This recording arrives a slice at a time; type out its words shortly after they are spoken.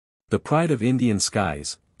The pride of Indian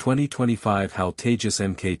skies, 2025 HAL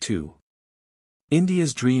Tejas Mk2.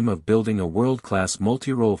 India's dream of building a world-class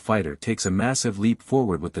multi-role fighter takes a massive leap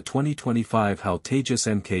forward with the 2025 HAL Tejas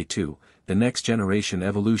Mk2, the next-generation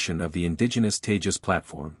evolution of the indigenous Tejas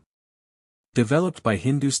platform. Developed by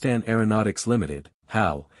Hindustan Aeronautics Limited,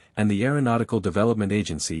 HAL, and the Aeronautical Development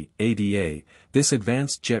Agency, ADA, this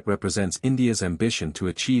advanced jet represents India's ambition to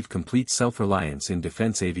achieve complete self-reliance in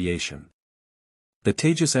defense aviation. The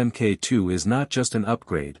Tejas Mk2 is not just an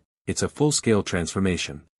upgrade, it's a full-scale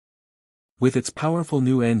transformation. With its powerful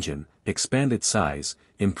new engine, expanded size,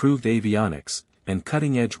 improved avionics, and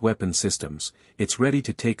cutting-edge weapon systems, it's ready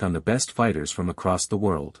to take on the best fighters from across the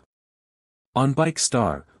world. On Bike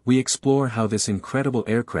Star, we explore how this incredible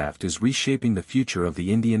aircraft is reshaping the future of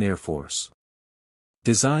the Indian Air Force.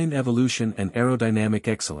 Design evolution and aerodynamic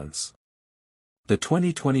excellence. The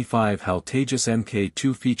 2025 HAL Tejas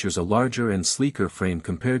Mk2 features a larger and sleeker frame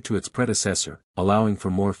compared to its predecessor, allowing for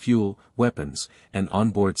more fuel, weapons, and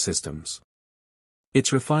onboard systems.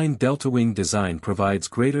 Its refined delta-wing design provides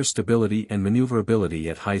greater stability and maneuverability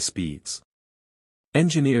at high speeds.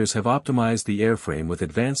 Engineers have optimized the airframe with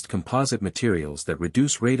advanced composite materials that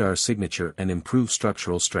reduce radar signature and improve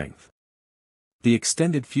structural strength. The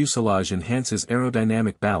extended fuselage enhances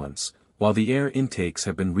aerodynamic balance, while the air intakes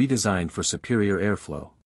have been redesigned for superior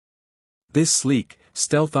airflow. This sleek,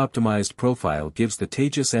 stealth-optimized profile gives the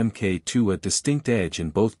Tejas Mk2 a distinct edge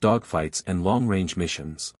in both dogfights and long-range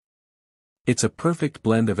missions. It's a perfect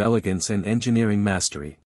blend of elegance and engineering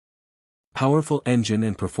mastery. Powerful engine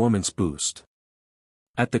and performance boost.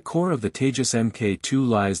 At the core of the Tejas Mk2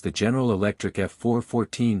 lies the General Electric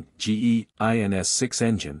F414 GE INS6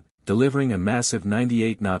 engine, delivering a massive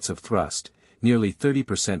 98 knots of thrust, nearly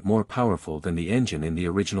 30% more powerful than the engine in the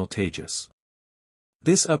original Tejas.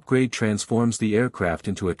 This upgrade transforms the aircraft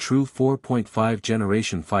into a true 4.5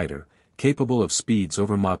 generation fighter, capable of speeds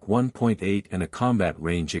over Mach 1.8 and a combat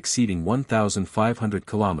range exceeding 1,500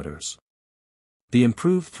 kilometers. The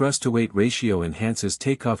improved thrust-to-weight ratio enhances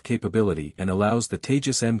takeoff capability and allows the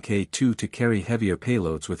Tejas Mk2 to carry heavier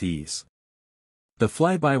payloads with ease. The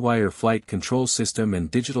fly-by-wire flight control system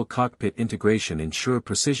and digital cockpit integration ensure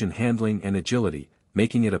precision handling and agility,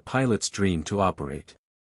 making it a pilot's dream to operate.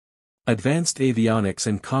 Advanced avionics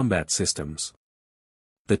and combat systems.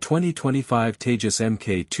 The 2025 Tejas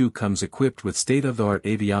Mk2 comes equipped with state-of-the-art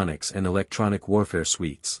avionics and electronic warfare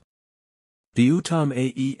suites. The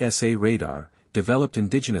UTOM AESA radar, developed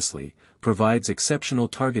indigenously, provides exceptional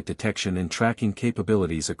target detection and tracking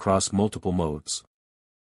capabilities across multiple modes.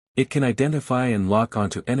 It can identify and lock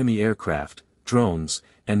onto enemy aircraft, drones,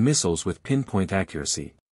 and missiles with pinpoint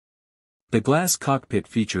accuracy. The glass cockpit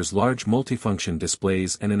features large multifunction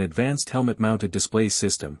displays and an advanced helmet-mounted display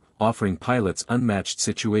system, offering pilots unmatched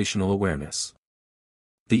situational awareness.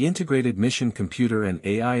 The integrated mission computer and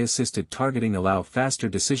AI-assisted targeting allow faster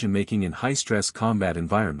decision-making in high-stress combat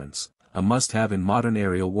environments, a must-have in modern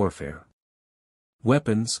aerial warfare.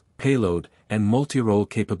 Weapons, payload, and multi-role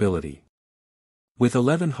capability. With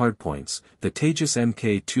 11 hardpoints, the Tejas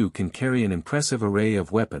Mk2 can carry an impressive array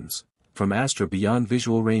of weapons, from Astra beyond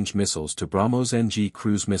visual range missiles to BrahMos NG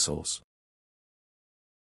cruise missiles.